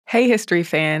Hey, history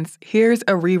fans, here's a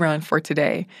rerun for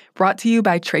today, brought to you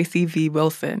by Tracy V.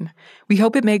 Wilson. We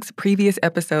hope it makes previous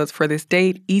episodes for this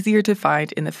date easier to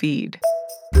find in the feed.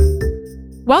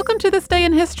 Welcome to This Day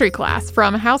in History class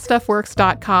from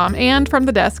HowStuffWorks.com and from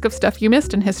the desk of Stuff You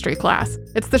Missed in History class.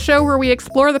 It's the show where we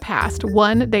explore the past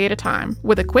one day at a time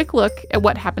with a quick look at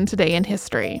what happened today in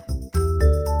history.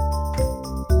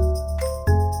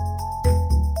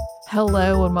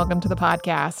 Hello and welcome to the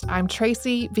podcast. I'm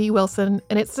Tracy V. Wilson,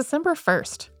 and it's December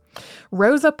 1st.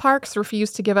 Rosa Parks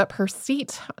refused to give up her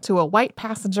seat to a white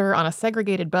passenger on a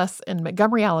segregated bus in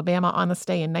Montgomery, Alabama on this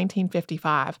day in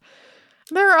 1955.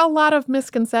 There are a lot of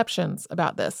misconceptions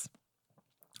about this.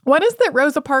 One is that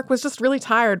Rosa Parks was just really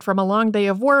tired from a long day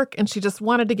of work, and she just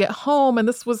wanted to get home, and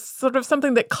this was sort of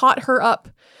something that caught her up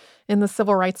in the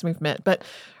civil rights movement. But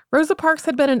Rosa Parks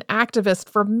had been an activist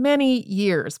for many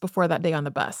years before that day on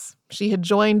the bus. She had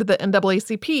joined the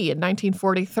NAACP in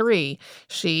 1943.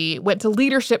 She went to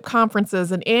leadership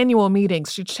conferences and annual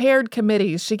meetings. She chaired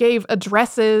committees. She gave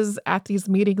addresses at these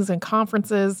meetings and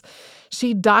conferences.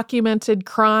 She documented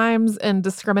crimes and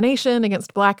discrimination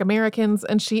against Black Americans,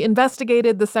 and she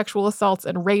investigated the sexual assaults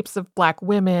and rapes of Black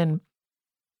women.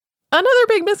 Another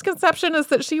big misconception is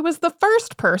that she was the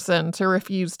first person to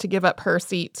refuse to give up her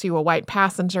seat to a white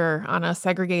passenger on a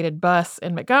segregated bus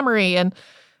in Montgomery, and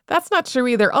that's not true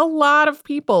either. A lot of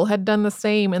people had done the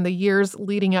same in the years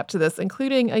leading up to this,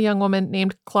 including a young woman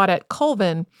named Claudette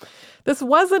Colvin. This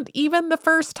wasn't even the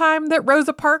first time that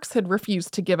Rosa Parks had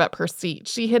refused to give up her seat.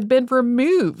 She had been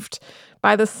removed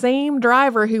by the same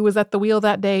driver who was at the wheel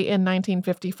that day in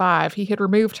 1955. He had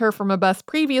removed her from a bus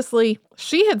previously.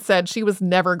 She had said she was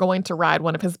never going to ride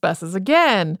one of his buses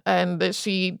again, and that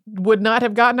she would not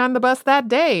have gotten on the bus that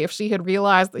day if she had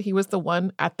realized that he was the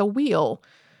one at the wheel.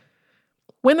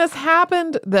 When this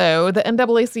happened, though, the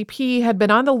NAACP had been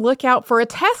on the lookout for a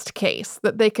test case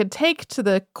that they could take to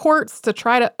the courts to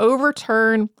try to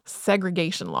overturn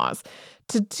segregation laws.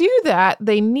 To do that,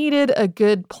 they needed a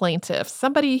good plaintiff,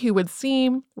 somebody who would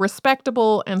seem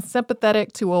respectable and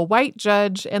sympathetic to a white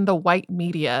judge and the white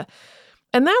media.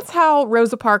 And that's how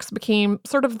Rosa Parks became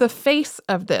sort of the face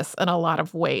of this in a lot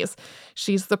of ways.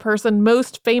 She's the person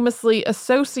most famously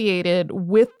associated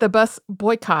with the bus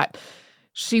boycott.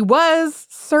 She was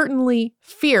certainly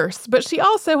fierce, but she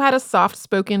also had a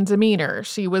soft-spoken demeanor.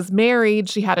 She was married,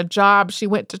 she had a job, she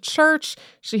went to church,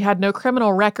 she had no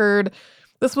criminal record.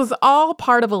 This was all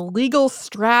part of a legal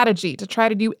strategy to try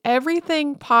to do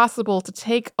everything possible to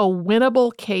take a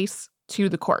winnable case to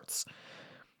the courts.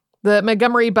 The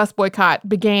Montgomery bus boycott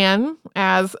began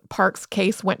as Parks'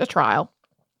 case went to trial.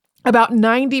 About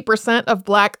 90% of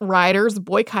Black riders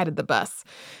boycotted the bus,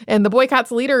 and the boycott's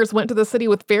leaders went to the city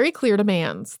with very clear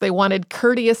demands. They wanted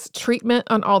courteous treatment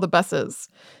on all the buses.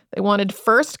 They wanted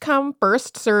first-come,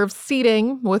 first-served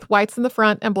seating with whites in the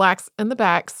front and Blacks in the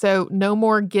back, so no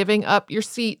more giving up your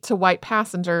seat to white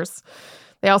passengers.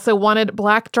 They also wanted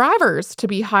Black drivers to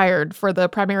be hired for the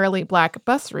primarily Black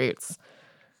bus routes.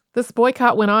 This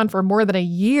boycott went on for more than a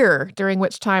year, during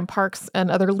which time Parks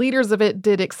and other leaders of it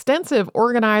did extensive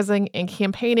organizing and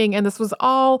campaigning, and this was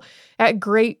all at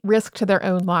great risk to their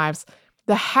own lives.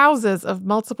 The houses of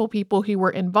multiple people who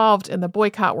were involved in the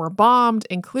boycott were bombed,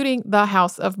 including the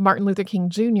house of Martin Luther King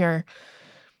Jr.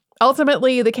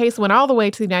 Ultimately, the case went all the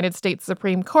way to the United States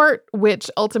Supreme Court,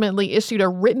 which ultimately issued a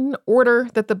written order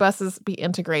that the buses be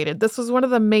integrated. This was one of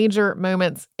the major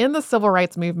moments in the civil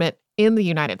rights movement in the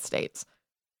United States.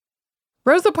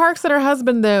 Rosa Parks and her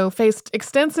husband, though, faced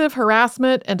extensive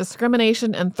harassment and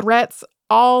discrimination and threats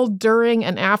all during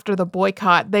and after the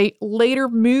boycott. They later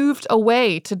moved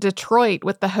away to Detroit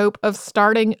with the hope of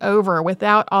starting over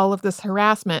without all of this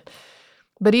harassment.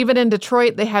 But even in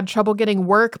Detroit, they had trouble getting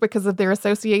work because of their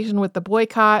association with the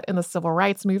boycott and the civil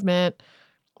rights movement.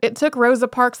 It took Rosa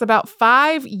Parks about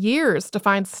 5 years to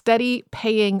find steady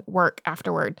paying work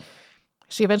afterward.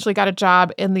 She eventually got a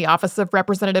job in the office of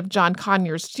Representative John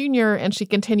Conyers Jr., and she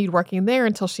continued working there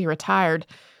until she retired.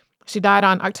 She died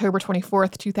on October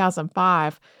 24th,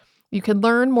 2005. You can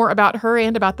learn more about her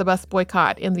and about the bus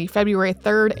boycott in the February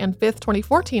 3rd and 5th,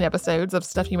 2014 episodes of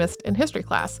Stuff You Missed in History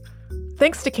Class.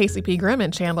 Thanks to Casey Pegram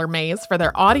and Chandler Mays for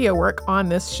their audio work on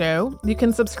this show. You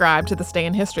can subscribe to the Stay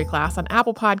in History Class on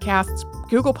Apple Podcasts,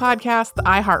 Google Podcasts, the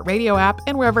iHeartRadio app,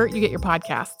 and wherever you get your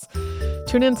podcasts.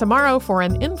 Tune in tomorrow for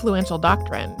An Influential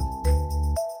Doctrine.